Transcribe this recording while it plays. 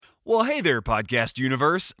Well, hey there, podcast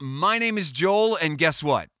universe. My name is Joel, and guess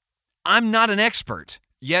what? I'm not an expert.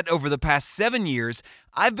 Yet, over the past 7 years,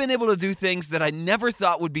 I've been able to do things that I never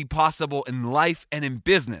thought would be possible in life and in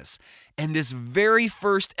business. And this very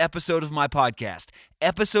first episode of my podcast,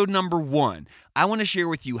 episode number 1, I want to share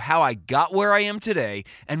with you how I got where I am today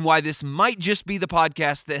and why this might just be the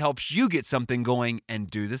podcast that helps you get something going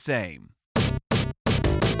and do the same.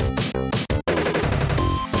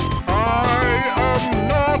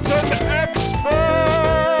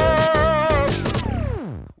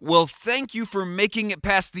 Well, thank you for making it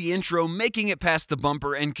past the intro, making it past the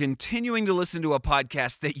bumper, and continuing to listen to a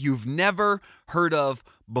podcast that you've never heard of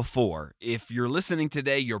before. If you're listening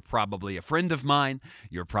today, you're probably a friend of mine,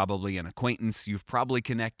 you're probably an acquaintance, you've probably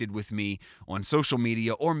connected with me on social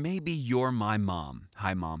media, or maybe you're my mom.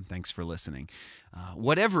 Hi, Mom. Thanks for listening.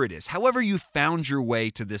 Whatever it is, however you found your way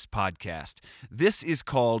to this podcast, this is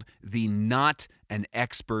called the Not an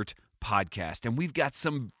Expert podcast, and we've got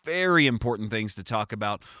some very important things to talk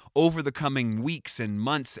about over the coming weeks and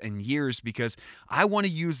months and years, because I want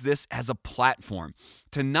to use this as a platform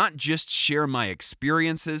to not just share my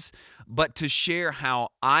experiences, but to share how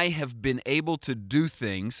I have been able to do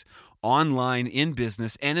things online, in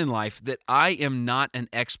business, and in life that I am not an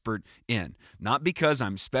expert in. Not because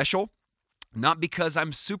I'm special, not because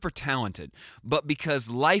I'm super talented, but because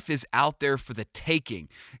life is out there for the taking,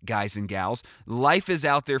 guys and gals. Life is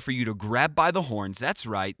out there for you to grab by the horns. That's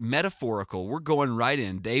right, metaphorical. We're going right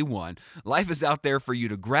in, day one. Life is out there for you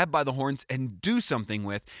to grab by the horns and do something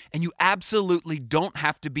with, and you absolutely don't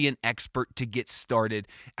have to be an expert to get started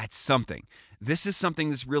at something. This is something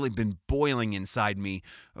that's really been boiling inside me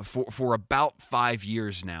for about 5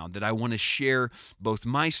 years now, that I want to share both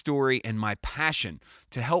my story and my passion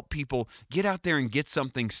to help people get out there and get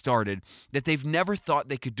something started that they've never thought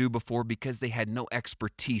they could do before because they had no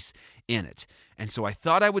expertise in it. And so I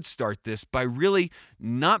thought I would start this by really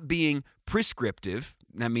not being prescriptive.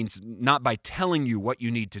 That means not by telling you what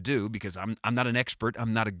you need to do, because I'm not an expert,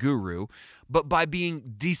 I'm not a guru, but by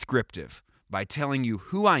being descriptive, by telling you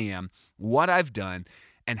who I am, what I've done,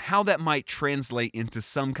 and how that might translate into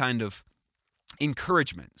some kind of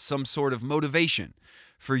encouragement, some sort of motivation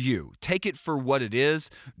for you. Take it for what it is,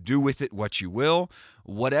 do with it what you will,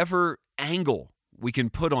 whatever angle we can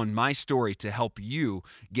put on my story to help you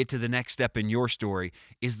get to the next step in your story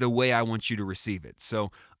is the way I want you to receive it.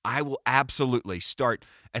 So I will absolutely start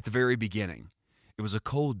at the very beginning. It was a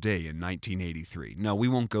cold day in 1983. No, we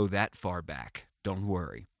won't go that far back. Don't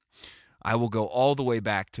worry. I will go all the way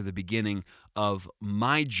back to the beginning of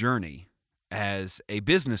my journey as a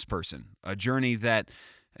business person, a journey that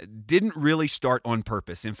didn't really start on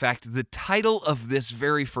purpose. In fact, the title of this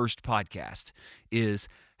very first podcast is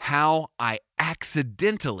How I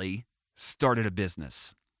Accidentally Started a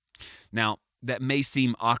Business. Now, that may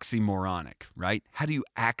seem oxymoronic, right? How do you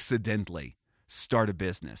accidentally start a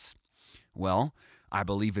business? Well, I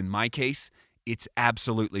believe in my case, it's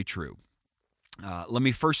absolutely true. Let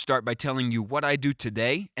me first start by telling you what I do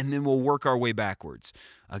today, and then we'll work our way backwards.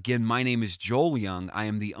 Again, my name is Joel Young. I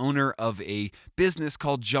am the owner of a business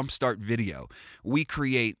called Jumpstart Video. We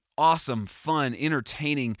create awesome, fun,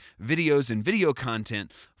 entertaining videos and video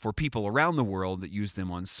content for people around the world that use them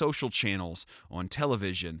on social channels, on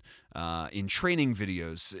television, in training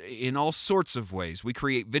videos, in all sorts of ways. We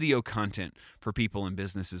create video content for people and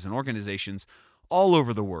businesses and organizations all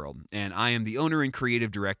over the world, and I am the owner and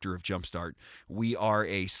creative director of Jumpstart. We are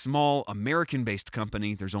a small American-based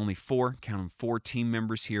company. There's only 4 team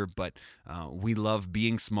members here, but we love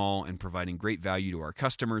being small and providing great value to our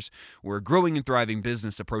customers. We're a growing and thriving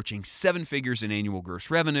business approaching 7 figures in annual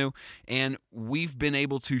gross revenue, and we've been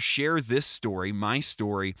able to share this story, my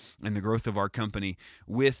story, and the growth of our company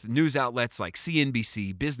with news outlets like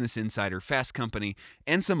CNBC, Business Insider, Fast Company,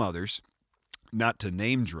 and some others. Not to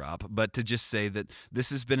name drop, but to just say that this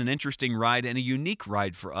has been an interesting ride and a unique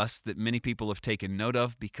ride for us that many people have taken note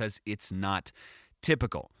of because it's not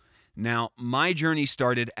typical. Now, my journey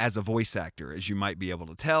started as a voice actor, as you might be able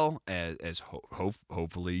to tell,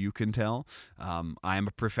 hopefully you can tell. I am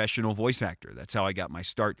a professional voice actor. That's how I got my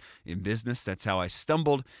start in business. That's how I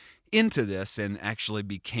stumbled into this and actually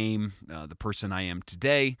became the person I am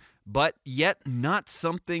today, but yet not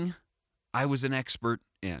something I was an expert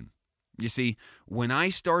in. You see, when I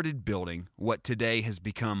started building what today has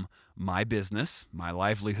become my business, my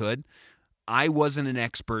livelihood, I wasn't an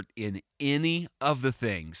expert in any of the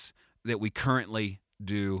things that we currently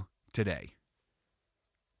do today.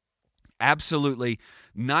 Absolutely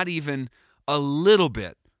not even a little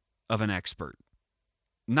bit of an expert.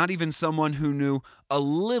 Not even someone who knew a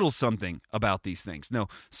little something about these things. No,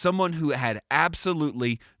 someone who had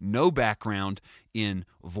absolutely no background in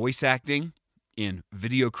voice acting, in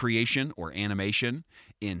video creation or animation,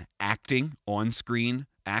 in acting, on-screen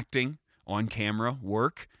acting, on-camera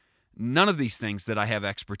work. None of these things that I have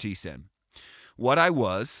expertise in. What I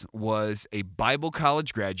was a Bible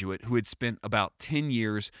college graduate who had spent about 10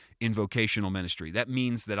 years in vocational ministry. That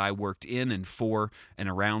means that I worked in and for and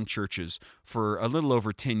around churches for a little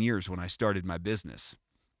over 10 years when I started my business.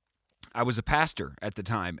 I was a pastor at the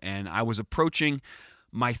time, and I was approaching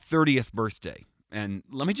my 30th birthday. And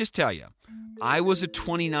let me just tell you, I was a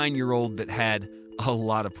 29-year-old that had a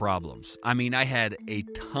lot of problems. I mean, I had a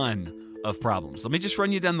ton of problems. Let me just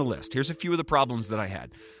run you down the list. Here's a few of the problems that I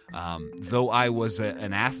had. Though I was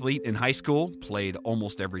an athlete in high school, played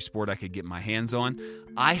almost every sport I could get my hands on,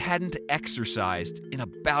 I hadn't exercised in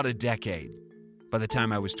about a decade by the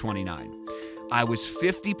time I was 29. I was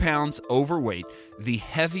 50 pounds overweight, the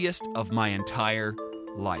heaviest of my entire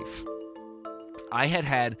life. I had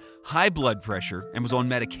had high blood pressure and was on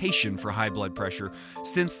medication for high blood pressure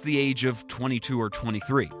since the age of 22 or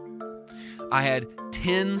 23. I had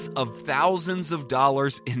tens of thousands of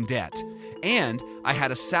dollars in debt, and I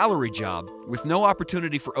had a salary job with no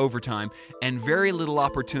opportunity for overtime and very little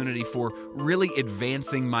opportunity for really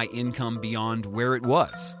advancing my income beyond where it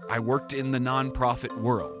was. I worked in the nonprofit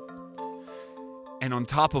world. And on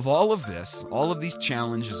top of all of this, all of these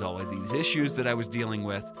challenges, all of these issues that I was dealing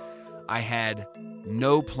with, I had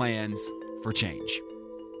no plans for change.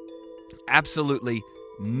 Absolutely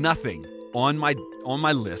nothing on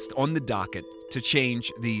my list, on the docket, to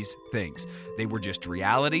change these things. They were just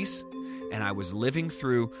realities, and I was living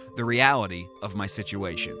through the reality of my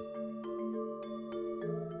situation.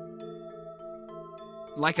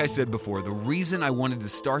 Like I said before, the reason I wanted to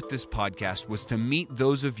start this podcast was to meet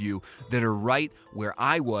those of you that are right where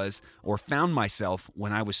I was or found myself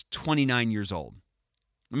when I was 29 years old.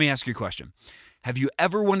 Let me ask you a question. Have you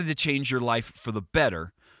ever wanted to change your life for the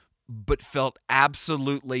better, but felt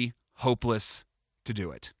absolutely hopeless to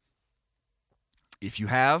do it? If you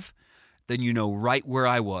have, then you know right where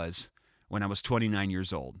I was when I was 29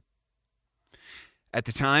 years old. At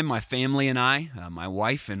the time, my family and I, my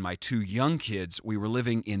wife and my 2 young kids, we were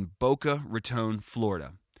living in Boca Raton,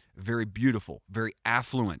 Florida. Very beautiful, very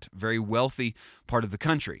affluent, very wealthy part of the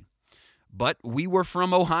country. But we were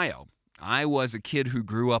from Ohio. I was a kid who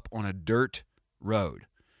grew up on a dirt road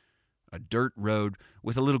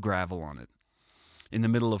with a little gravel on it, in the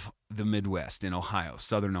middle of the Midwest in Ohio,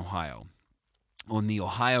 southern Ohio, on the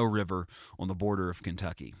Ohio River on the border of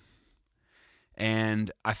Kentucky.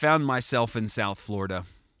 And I found myself in South Florida.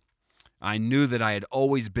 I knew that I had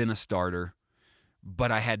always been a starter,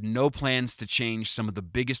 but I had no plans to change some of the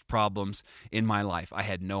biggest problems in my life. I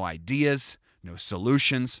had no ideas, no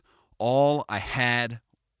solutions. All I had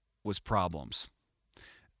was problems.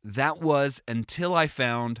 That was until I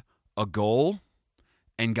found a goal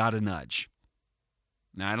and got a nudge.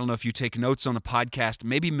 Now, I don't know if you take notes on a podcast,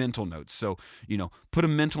 maybe mental notes. So, put a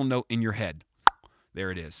mental note in your head.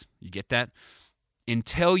 There it is. You get that?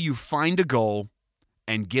 Until you find a goal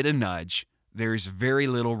and get a nudge, there's very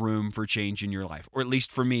little room for change in your life. Or at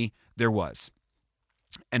least for me, there was.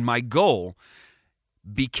 And my goal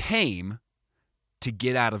became to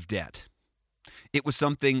get out of debt. It was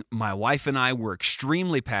something my wife and I were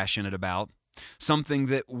extremely passionate about, something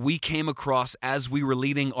that we came across as we were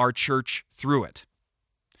leading our church through it.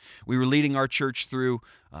 We were leading our church through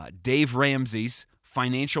Dave Ramsey's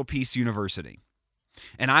Financial Peace University.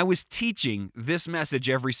 And I was teaching this message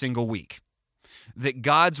every single week, that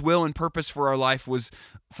God's will and purpose for our life was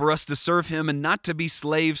for us to serve Him and not to be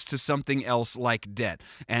slaves to something else like debt.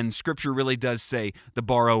 And Scripture really does say the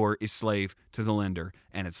borrower is slave to the lender,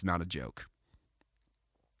 and it's not a joke.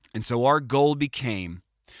 And so our goal became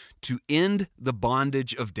to end the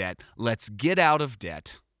bondage of debt. Let's get out of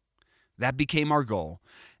debt. That became our goal.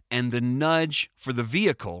 And the nudge for the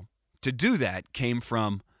vehicle to do that came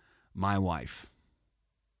from my wife,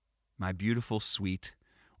 my beautiful, sweet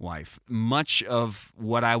wife. Much of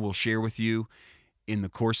what I will share with you in the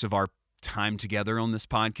course of our time together on this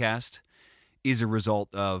podcast is a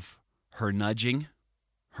result of her nudging,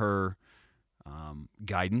 her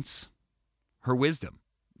guidance, her wisdom.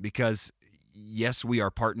 Because, yes, we are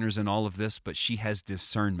partners in all of this, but she has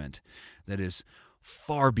discernment that is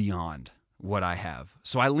far beyond what I have.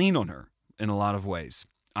 So I lean on her in a lot of ways.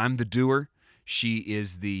 I'm the doer. She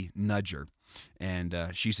is the nudger. And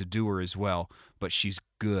she's a doer as well, but she's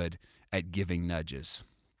good at giving nudges.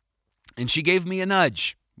 And she gave me a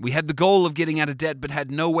nudge. We had the goal of getting out of debt, but had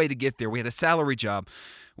no way to get there. We had a salary job.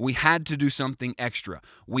 We had to do something extra.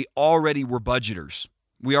 We already were budgeters.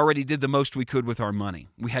 We already did the most we could with our money.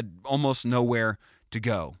 We had almost nowhere to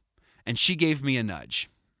go. And she gave me a nudge.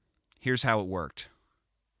 Here's how it worked.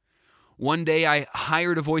 One day I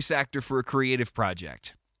hired a voice actor for a creative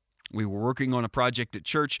project. We were working on a project at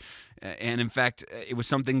church, and in fact, it was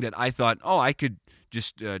something that I thought, I could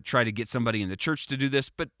just try to get somebody in the church to do this,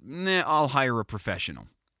 but I'll hire a professional.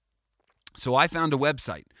 So I found a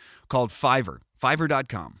website called Fiverr,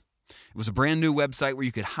 Fiverr.com. It was a brand new website where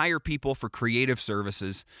you could hire people for creative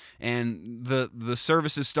services, and the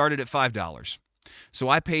services started at $5. So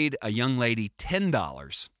I paid a young lady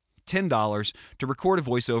 $10 to record a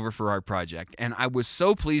voiceover for our project, and I was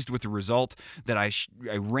so pleased with the result that I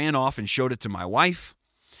ran off and showed it to my wife.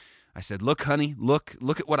 I said, "Look, honey, look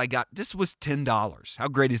at what I got. This was $10. How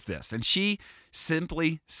great is this?" And she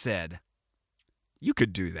simply said, "You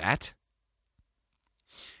could do that."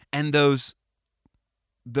 And those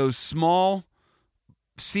small,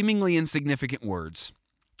 seemingly insignificant words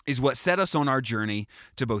is what set us on our journey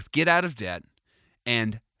to both get out of debt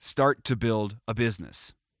and start to build a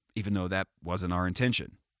business, even though that wasn't our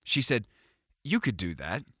intention. She said, "You could do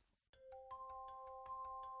that."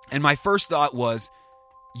 And my first thought was,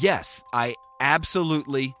 yes, I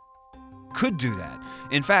absolutely could do that.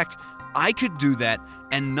 In fact, I could do that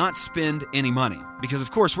and not spend any money. Because,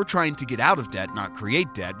 of course, we're trying to get out of debt, not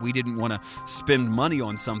create debt. We didn't want to spend money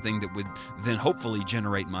on something that would then hopefully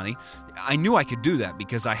generate money. I knew I could do that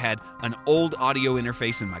because I had an old audio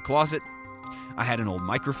interface in my closet. I had an old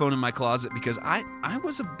microphone in my closet because I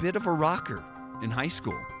was a bit of a rocker in high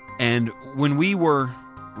school. And when we were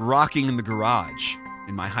rocking in the garage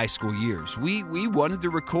in my high school years, we wanted to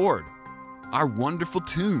record our wonderful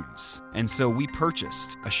tunes. And so we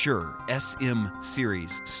purchased a Shure SM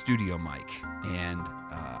series studio mic. And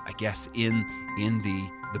I guess in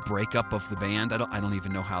the breakup of the band, I don't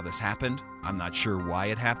even know how this happened. I'm not sure why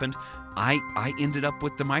it happened. I ended up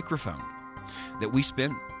with the microphone that we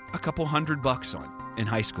spent a couple $100 on in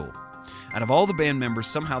high school. Out of all the band members,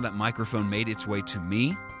 somehow that microphone made its way to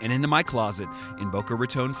me and into my closet in Boca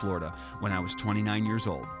Raton, Florida, when I was 29 years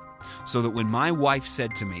old. So that when my wife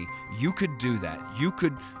said to me, "You could do that, you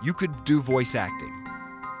could do voice acting,"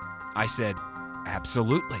 I said,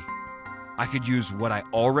 "Absolutely. I could use what I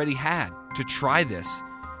already had to try this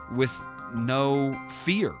with no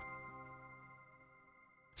fear."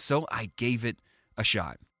 So I gave it a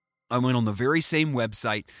shot. I went on the very same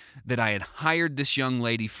website that I had hired this young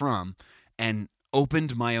lady from and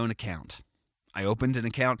opened my own account. I opened an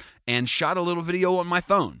account and shot a little video on my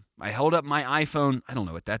phone. I held up my iPhone, I don't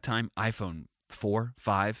know, at that time, iPhone 4,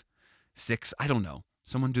 5, 6, I don't know.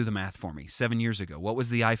 Someone do the math for me. 7 years ago. What was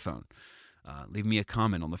the iPhone? Leave me a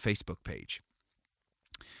comment on the Facebook page.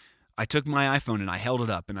 I took my iPhone and I held it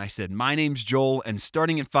up and I said, "My name's Joel, and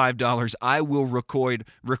starting at $5, I will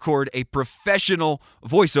record a professional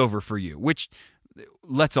voiceover for you," which,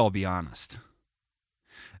 let's all be honest,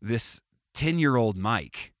 this 10-year-old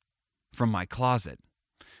mic from my closet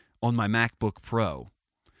on my MacBook Pro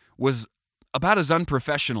was about as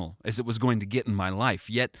unprofessional as it was going to get in my life,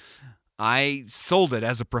 yet I sold it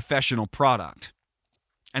as a professional product.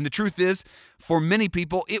 And the truth is, for many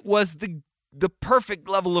people, it was the perfect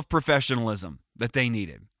level of professionalism that they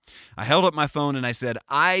needed. I held up my phone and I said,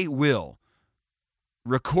 "I will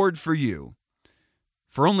record for you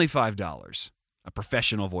for only $5, a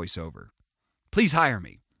professional voiceover. Please hire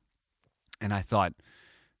me." And I thought,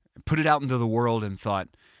 put it out into the world and thought,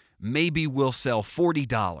 maybe we'll sell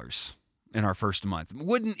 $40 in our first month.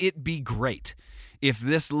 Wouldn't it be great if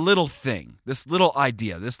this little thing, this little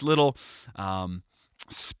idea, this little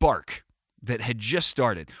spark that had just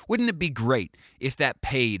started, wouldn't it be great if that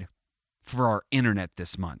paid for our internet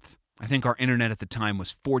this month? I think our internet at the time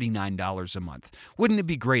was $49 a month. Wouldn't it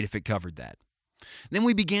be great if it covered that? Then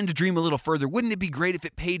we began to dream a little further. Wouldn't it be great if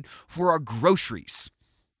it paid for our groceries?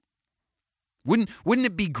 Wouldn't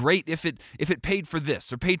it be great if it paid for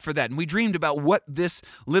this or paid for that? And we dreamed about what this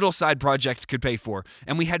little side project could pay for,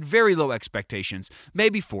 and we had very low expectations.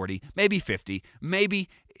 Maybe 40, maybe 50, maybe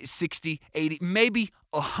 60, 80, maybe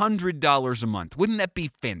 $100 a month. Wouldn't that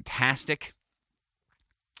be fantastic?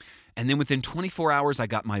 And then within 24 hours, I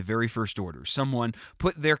got my very first order. Someone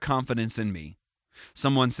put their confidence in me.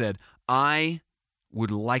 Someone said, "I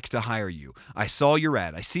would like to hire you. I saw your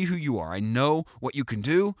ad. I see who you are. I know what you can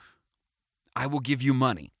do. I will give you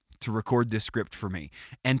money to record this script for me."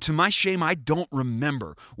 And to my shame, I don't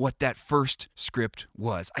remember what that first script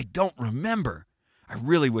was. I don't remember. I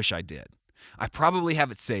really wish I did. I probably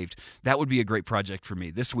have it saved. That would be a great project for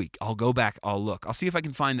me. This week, I'll go back, I'll look. I'll see if I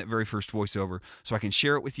can find that very first voiceover so I can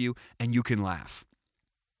share it with you and you can laugh.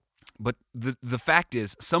 But the fact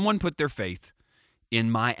is, someone put their faith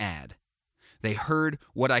in my ad. They heard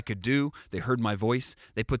what I could do. They heard my voice.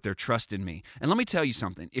 They put their trust in me. And let me tell you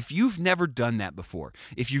something. If you've never done that before,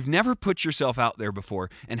 if you've never put yourself out there before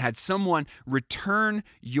and had someone return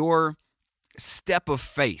your step of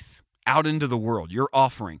faith out into the world, your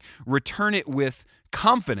offering, return it with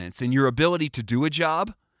confidence in your ability to do a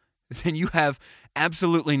job, then you have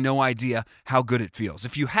absolutely no idea how good it feels.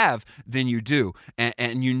 If you have, then you do.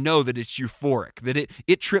 And you know that it's euphoric, that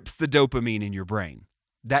it trips the dopamine in your brain.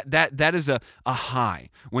 That is a high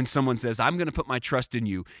when someone says, I'm going to put my trust in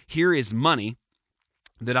you. Here is money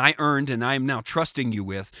that I earned and I am now trusting you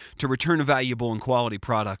with to return a valuable and quality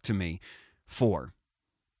product to me for.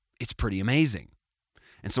 It's pretty amazing.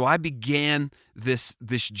 And so I began this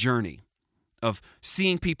journey of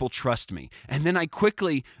seeing people trust me. And then I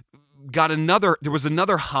quickly there was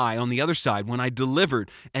another high on the other side when I delivered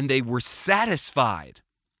and they were satisfied.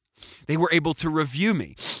 They were able to review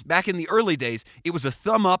me. Back in the early days, it was a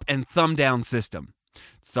thumb up and thumb down system.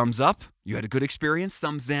 Thumbs up, you had a good experience.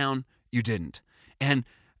 Thumbs down, you didn't. And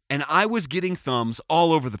I was getting thumbs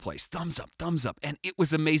all over the place. Thumbs up, thumbs up. And it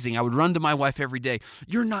was amazing. I would run to my wife every day.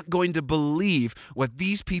 You're not going to believe what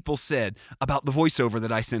these people said about the voiceover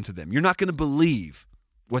that I sent to them. You're not going to believe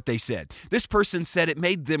what they said. This person said it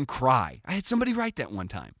made them cry. I had somebody write that one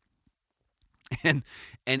time. And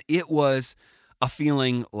it was a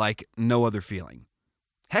feeling like no other feeling.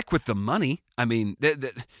 Heck with the money. I mean,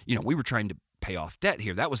 we were trying to pay off debt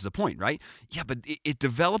here. That was the point, right? Yeah, but it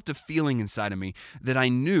developed a feeling inside of me that I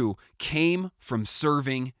knew came from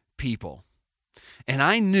serving people. And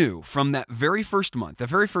I knew from that very first month, the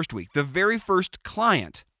very first week, the very first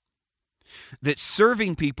client, that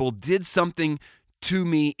serving people did something to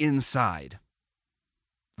me inside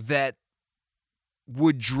that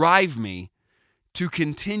would drive me to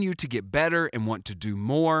continue to get better and want to do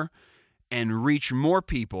more and reach more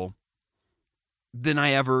people than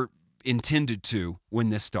I ever intended to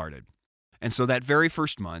when this started. And so that very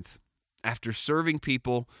first month, after serving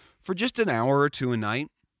people for just an hour or two a night,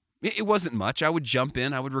 it wasn't much. I would jump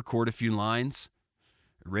in, I would record a few lines,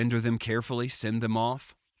 render them carefully, send them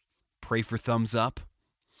off, pray for thumbs up.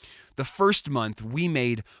 The first month, we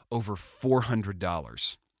made over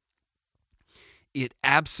 $400. It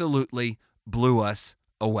absolutely blew us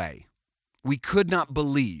away. We could not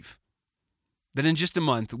believe that in just a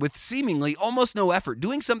month, with seemingly almost no effort,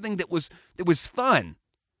 doing something that was fun,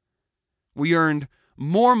 we earned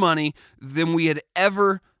more money than we had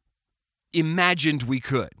ever imagined we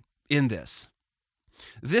could in this.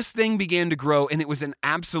 This thing began to grow, and it was an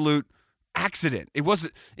absolute accident. It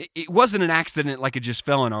wasn't an accident like it just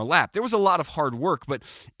fell in our lap. There was a lot of hard work, but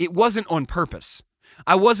it wasn't on purpose.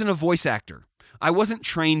 I wasn't a voice actor. I wasn't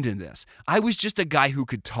trained in this. I was just a guy who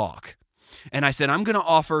could talk. And I said, I'm going to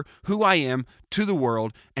offer who I am to the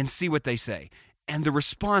world and see what they say. And the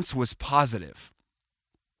response was positive.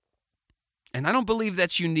 And I don't believe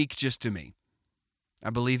that's unique just to me. I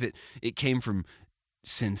believe it came from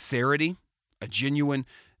sincerity, a genuine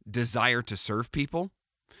desire to serve people,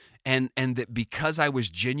 and that because I was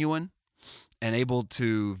genuine and able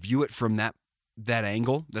to view it from that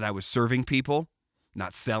angle, that I was serving people,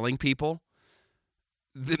 not selling people,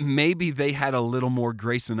 that maybe they had a little more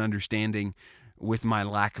grace and understanding with my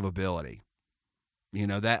lack of ability.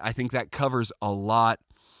 That I think that covers a lot.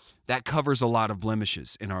 That covers a lot of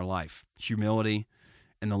blemishes in our life, humility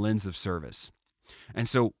and the lens of service. And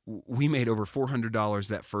so we made over $400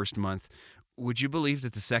 that first month. Would you believe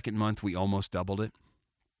that the second month we almost doubled it?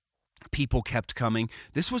 People kept coming.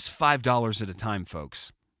 This was $5 at a time,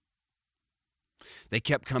 folks. They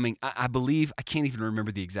kept coming. I believe, I can't even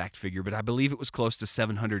remember the exact figure, but I believe it was close to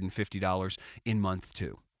 $750 in month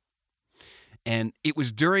 2. And it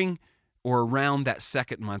was during or around that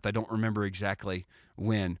second month, I don't remember exactly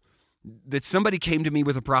when, that somebody came to me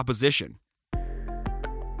with a proposition.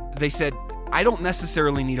 They said, I don't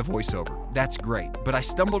necessarily need a voiceover. That's great. But I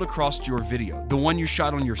stumbled across your video, the one you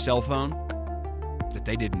shot on your cell phone, that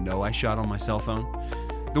they didn't know I shot on my cell phone.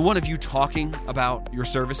 The one of you talking about your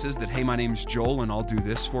services, that, hey, my name's Joel and I'll do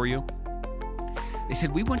this for you. They said,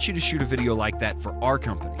 we want you to shoot a video like that for our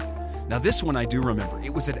company. Now, this one I do remember.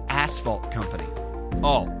 It was an asphalt company.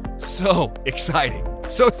 Oh, so exciting.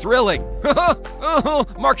 So thrilling.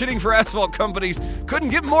 Marketing for asphalt companies couldn't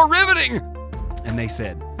get more riveting. And they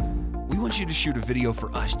said, we want you to shoot a video for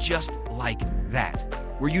us just like that,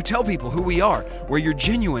 where you tell people who we are, where you're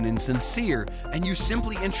genuine and sincere, and you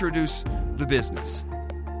simply introduce the business.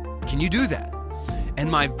 Can you do that? And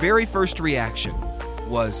my very first reaction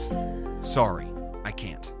was, sorry, I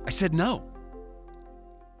can't. I said no.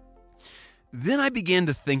 Then I began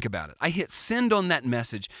to think about it. I hit send on that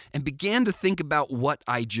message and began to think about what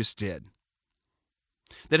I just did.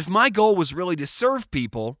 That if my goal was really to serve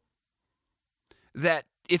people, that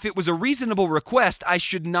if it was a reasonable request, I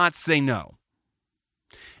should not say no.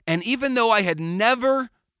 And even though I had never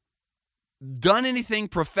done anything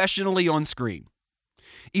professionally on screen,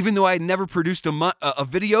 even though I had never produced a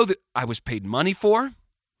video that I was paid money for,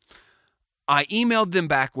 I emailed them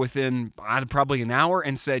back within probably an hour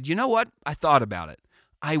and said, you know what? I thought about it.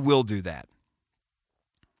 I will do that.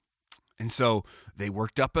 And so they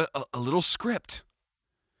worked up a little script.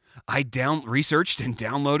 I researched and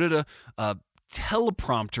downloaded a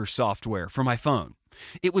teleprompter software for my phone.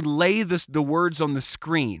 It would lay the words on the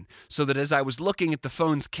screen so that as I was looking at the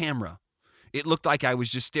phone's camera, it looked like I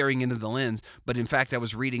was just staring into the lens, but in fact I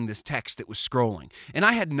was reading this text that was scrolling. And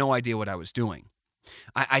I had no idea what I was doing.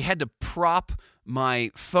 I had to prop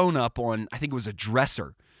my phone up on, I think it was a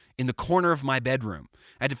dresser in the corner of my bedroom.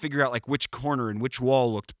 I had to figure out like which corner and which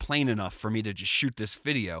wall looked plain enough for me to just shoot this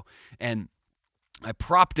video. And I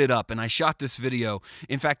propped it up and I shot this video.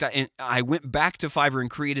 In fact, I went back to Fiverr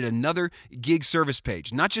and created another gig service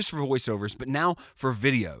page, not just for voiceovers, but now for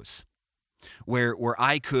videos, where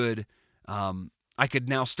I could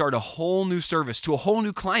now start a whole new service to a whole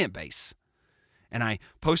new client base. And I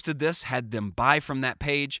posted this, had them buy from that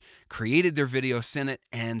page, created their video, sent it,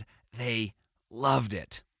 and they loved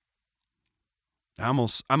it. I'm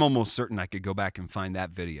almost certain I could go back and find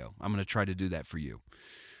that video. I'm going to try to do that for you.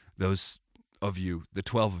 Those of you, the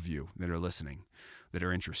 12 of you that are listening, that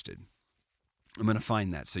are interested. I'm going to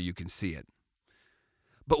find that so you can see it.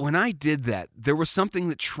 But when I did that, there was something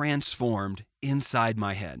that transformed inside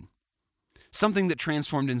my head. Something that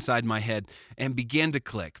transformed inside my head and began to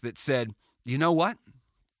click that said, you know what?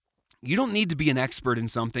 You don't need to be an expert in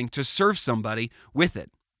something to serve somebody with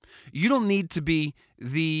it. You don't need to be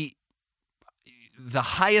the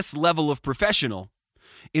highest level of professional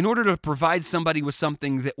in order to provide somebody with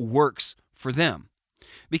something that works for them.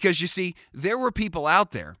 Because you see, there were people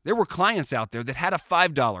out there, there were clients out there that had a $5,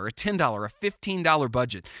 a $10, a $15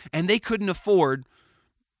 budget, and they couldn't afford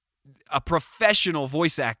a professional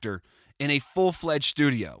voice actor in a full-fledged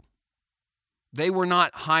studio. They were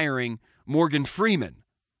not hiring Morgan Freeman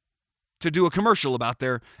to do a commercial about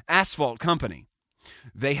their asphalt company.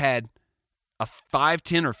 They had a $5,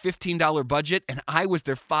 $10, or $15 budget, and I was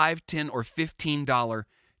their $5, $10, or $15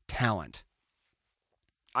 talent.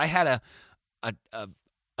 I had an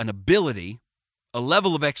ability, a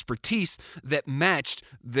level of expertise that matched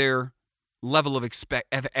their level of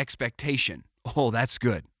expectation. Oh, that's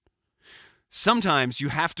good. Sometimes you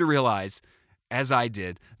have to realize, as I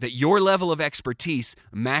did, that your level of expertise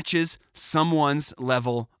matches someone's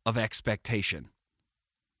level of expectation.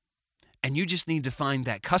 And you just need to find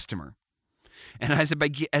that customer. And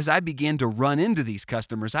as I began to run into these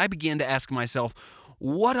customers, I began to ask myself,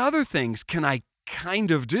 what other things can I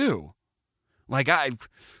kind of do? Like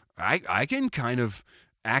I can kind of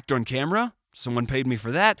act on camera. Someone paid me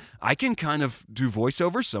for that. I can kind of do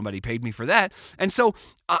voiceover. Somebody paid me for that. And so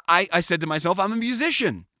I said to myself, I'm a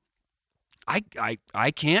musician. I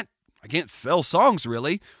can't sell songs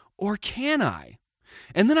really, or can I?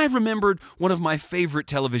 And then I remembered one of my favorite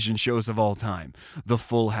television shows of all time, The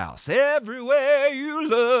Full House. Everywhere you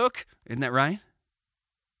look. Isn't that right?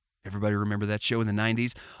 Everybody remember that show in the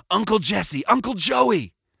 90s? Uncle Jesse, Uncle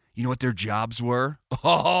Joey. You know what their jobs were?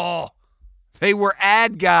 Oh, they were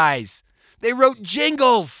ad guys. They wrote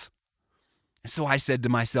jingles. And so I said to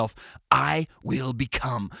myself, I will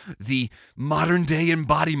become the modern day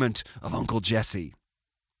embodiment of Uncle Jesse.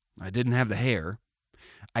 I didn't have the hair.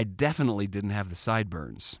 I definitely didn't have the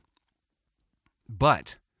sideburns.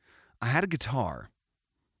 But I had a guitar,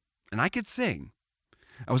 and I could sing.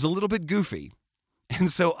 I was a little bit goofy. And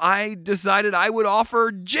so I decided I would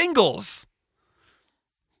offer jingles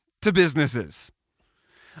to businesses.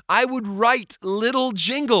 I would write little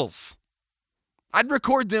jingles. I'd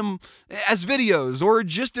record them as videos or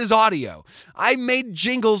just as audio. I made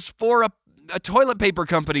jingles for a toilet paper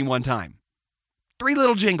company one time. 3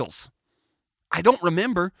 little jingles. I don't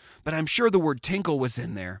remember, but I'm sure the word tinkle was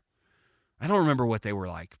in there. I don't remember what they were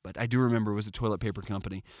like, but I do remember it was a toilet paper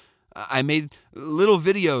company. I made little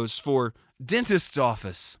videos for dentist's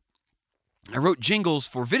office. I wrote jingles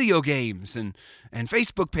for video games and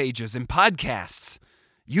Facebook pages and podcasts,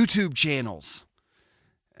 YouTube channels.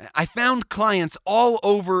 I found clients all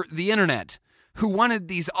over the internet who wanted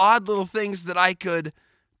these odd little things that I could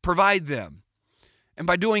provide them. And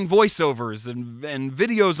by doing voiceovers and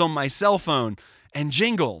videos on my cell phone and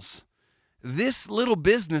jingles, this little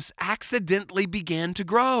business accidentally began to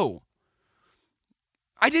grow.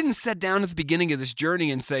 I didn't sit down at the beginning of this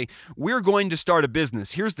journey and say, we're going to start a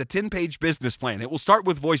business. Here's the 10-page business plan. It will start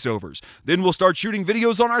with voiceovers. Then we'll start shooting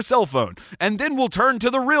videos on our cell phone. And then we'll turn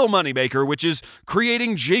to the real moneymaker, which is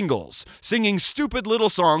creating jingles, singing stupid little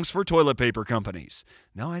songs for toilet paper companies.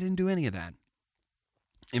 No, I didn't do any of that.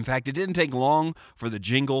 In fact, it didn't take long for the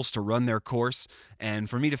jingles to run their course and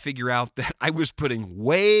for me to figure out that I was putting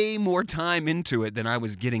way more time into it than I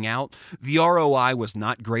was getting out. The ROI was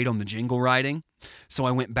not great on the jingle writing, so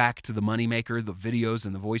I went back to the moneymaker, the videos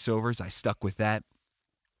and the voiceovers. I stuck with that.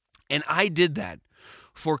 And I did that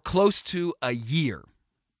for close to a year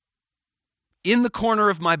in the corner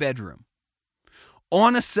of my bedroom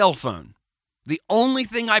on a cell phone. The only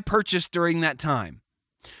thing I purchased during that time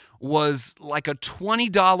was like a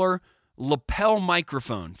 $20 lapel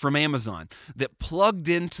microphone from Amazon that plugged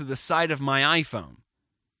into the side of my iPhone.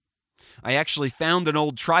 I actually found an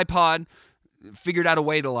old tripod, figured out a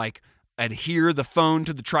way to adhere the phone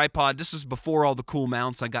to the tripod. This is before all the cool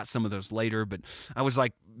mounts. I got some of those later, but I was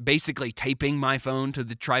basically taping my phone to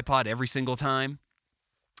the tripod every single time.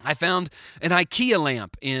 I found an IKEA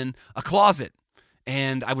lamp in a closet,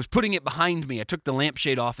 and I was putting it behind me. I took the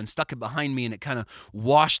lampshade off and stuck it behind me, and it kind of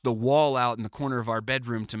washed the wall out in the corner of our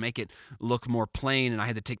bedroom to make it look more plain, and I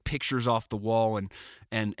had to take pictures off the wall,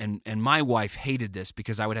 and my wife hated this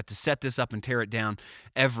because I would have to set this up and tear it down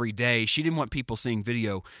every day. She didn't want people seeing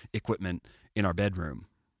video equipment in our bedroom,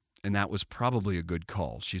 and that was probably a good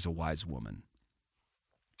call. She's a wise woman.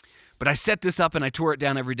 But I set this up and I tore it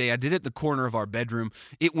down every day. I did it in the corner of our bedroom.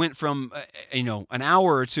 It went from, an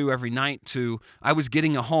hour or two every night to I was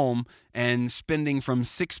getting a home and spending from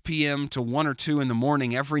 6 p.m. to 1 or 2 in the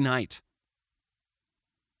morning every night,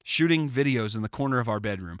 shooting videos in the corner of our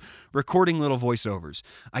bedroom, recording little voiceovers.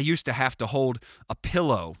 I used to have to hold a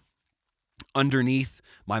pillow underneath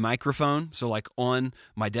my microphone, so on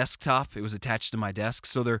my desktop, it was attached to my desk,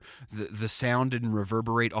 so the sound didn't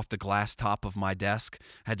reverberate off the glass top of my desk.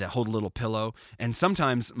 I had to hold a little pillow, and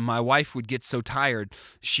sometimes my wife would get so tired,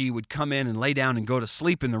 she would come in and lay down and go to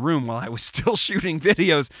sleep in the room while I was still shooting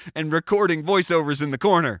videos and recording voiceovers in the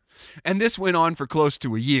corner. And this went on for close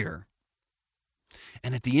to a year.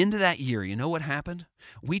 And at the end of that year, you know what happened?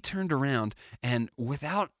 We turned around, and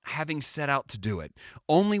without having set out to do it,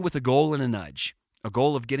 only with a goal and a nudge, a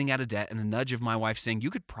goal of getting out of debt and a nudge of my wife saying, you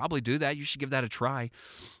could probably do that, you should give that a try,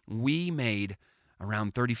 we made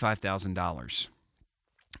around $35,000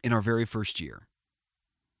 in our very first year.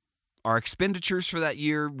 Our expenditures for that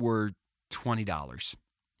year were $20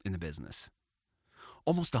 in the business.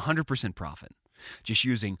 Almost 100% profit, just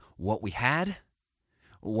using what we had,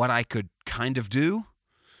 what I could kind of do,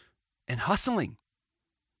 and hustling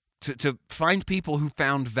to find people who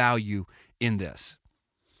found value in this.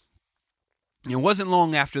 It wasn't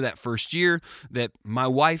long after that first year that my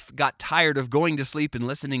wife got tired of going to sleep and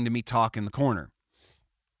listening to me talk in the corner.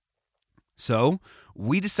 So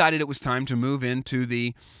we decided it was time to move into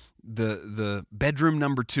the bedroom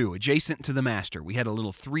number 2, adjacent to the master. We had a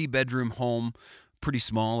little 3-bedroom home, pretty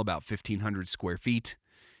small, about 1,500 square feet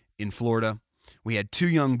in Florida. We had 2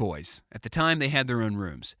 young boys. At the time, they had their own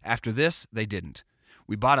rooms. After this, they didn't.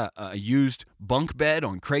 We bought a used bunk bed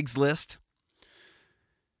on Craigslist,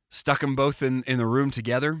 stuck them both in the room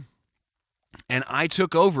together, and I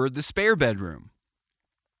took over the spare bedroom.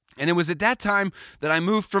 And it was at that time that I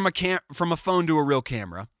moved from a phone to a real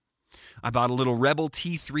camera. I bought a little Rebel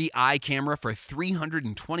T3i camera for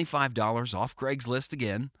 $325 off Craigslist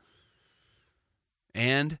again.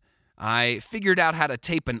 And I figured out how to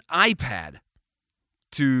tape an iPad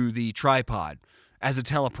to the tripod as a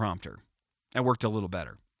teleprompter. That worked a little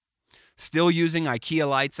better. Still using IKEA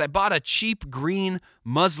lights. I bought a cheap green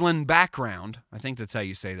muslin background. I think that's how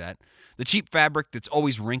you say that. The cheap fabric that's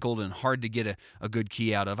always wrinkled and hard to get a good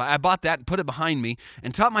key out of. I bought that and put it behind me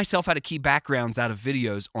and taught myself how to key backgrounds out of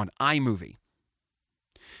videos on iMovie.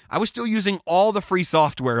 I was still using all the free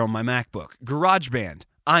software on my MacBook. GarageBand,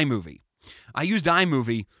 iMovie. I used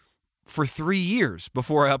iMovie for 3 years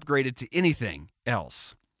before I upgraded to anything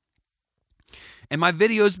else. And my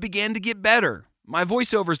videos began to get better. My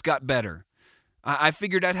voiceovers got better. I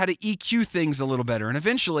figured out how to EQ things a little better. And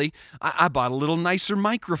eventually, I bought a little nicer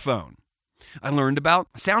microphone. I learned about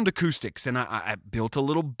sound acoustics, and I built a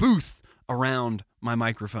little booth around my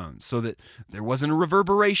microphone so that there wasn't a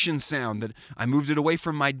reverberation sound, that I moved it away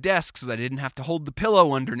from my desk so that I didn't have to hold the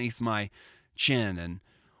pillow underneath my chin, and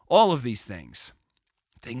all of these things.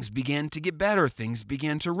 Things began to get better. Things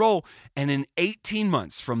began to roll. And in 18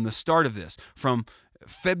 months from the start of this, from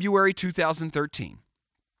February 2013,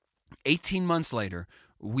 18 months later,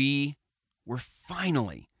 we were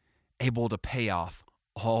finally able to pay off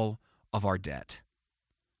all of our debt.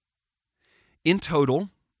 In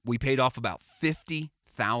total, we paid off about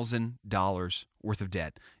 $50,000 worth of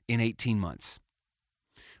debt in 18 months.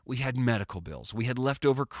 We had medical bills. We had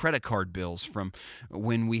leftover credit card bills from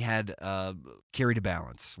when we had carried a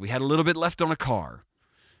balance. We had a little bit left on a car.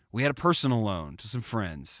 We had a personal loan to some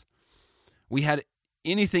friends. We had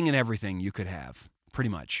anything and everything you could have, pretty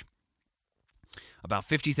much. About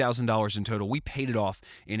 $50,000 in total. We paid it off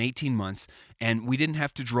in 18 months, and we didn't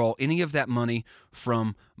have to draw any of that money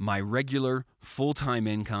from my regular full-time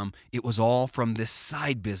income. It was all from this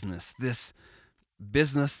side business, this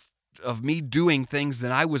business of me doing things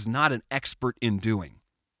that I was not an expert in doing.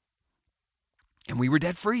 And we were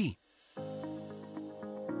debt-free.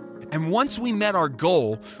 And once we met our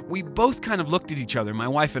goal, we both kind of looked at each other, my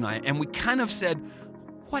wife and I, and we kind of said,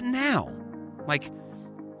 what now? Like,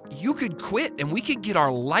 you could quit and we could get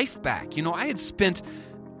our life back. You know, I had spent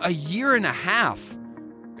a year and a half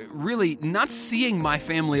really not seeing my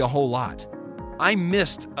family a whole lot. I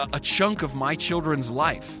missed a chunk of my children's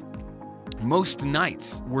life. Most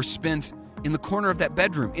nights were spent in the corner of that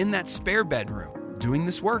bedroom, in that spare bedroom, doing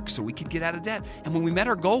this work so we could get out of debt. And when we met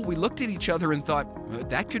our goal, we looked at each other and thought,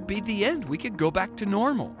 that could be the end. We could go back to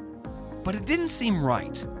normal. But it didn't seem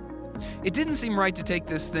right. It didn't seem right to take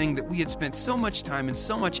this thing that we had spent so much time and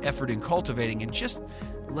so much effort in cultivating and just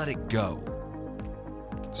let it go.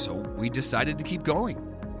 So we decided to keep going.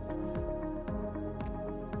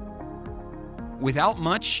 Without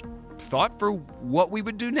much thought for what we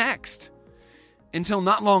would do next. Until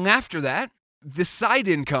not long after that, the side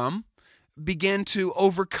income began to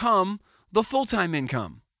overcome the full-time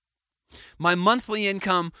income. My monthly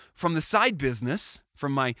income from the side business,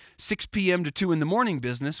 from my 6 p.m. to 2 in the morning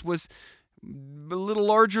business, was a little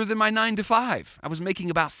larger than my 9 to 5. I was making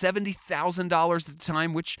about $70,000 at the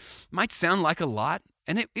time, which might sound like a lot.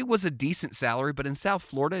 And it was a decent salary, but in South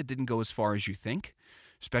Florida, it didn't go as far as you think,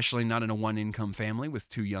 especially not in a one-income family with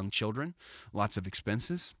 2 young children, lots of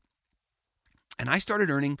expenses. And I started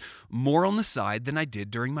earning more on the side than I did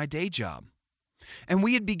during my day job. And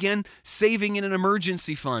we had begun saving in an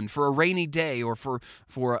emergency fund for a rainy day or for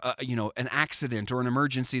an accident or an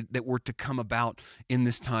emergency that were to come about in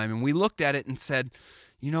this time. And we looked at it and said,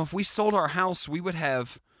 if we sold our house, we would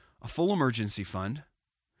have a full emergency fund,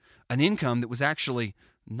 an income that was actually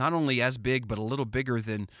not only as big, but a little bigger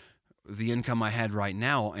than the income I had right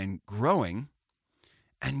now and growing.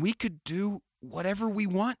 And we could do whatever we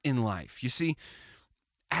want in life. You see,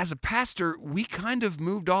 as a pastor, we kind of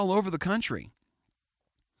moved all over the country.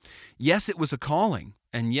 Yes, it was a calling,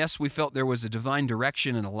 and yes, we felt there was a divine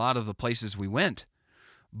direction in a lot of the places we went,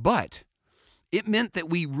 but it meant that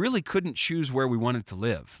we really couldn't choose where we wanted to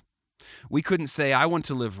live. We couldn't say, I want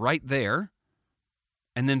to live right there,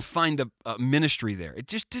 and then find a ministry there. It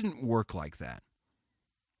just didn't work like that.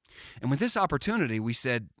 And with this opportunity, we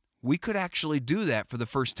said we could actually do that for the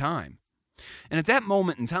first time. And at that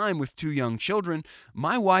moment in time, with 2 young children,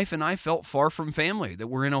 my wife and I felt far from family, that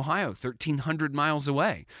we're in Ohio, 1,300 miles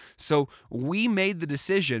away. So we made the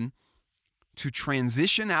decision to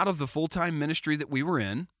transition out of the full-time ministry that we were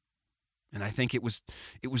in, and I think it was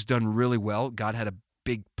done really well. God had a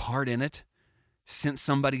big part in it, sent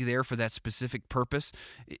somebody there for that specific purpose.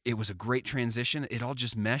 It was a great transition. It all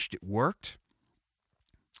just meshed. It worked.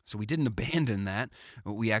 So we didn't abandon that.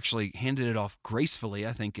 We actually handed it off gracefully,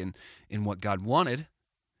 I think, in what God wanted.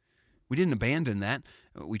 We didn't abandon that.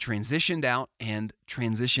 We transitioned out and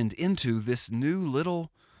transitioned into this new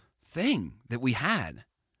little thing that we had.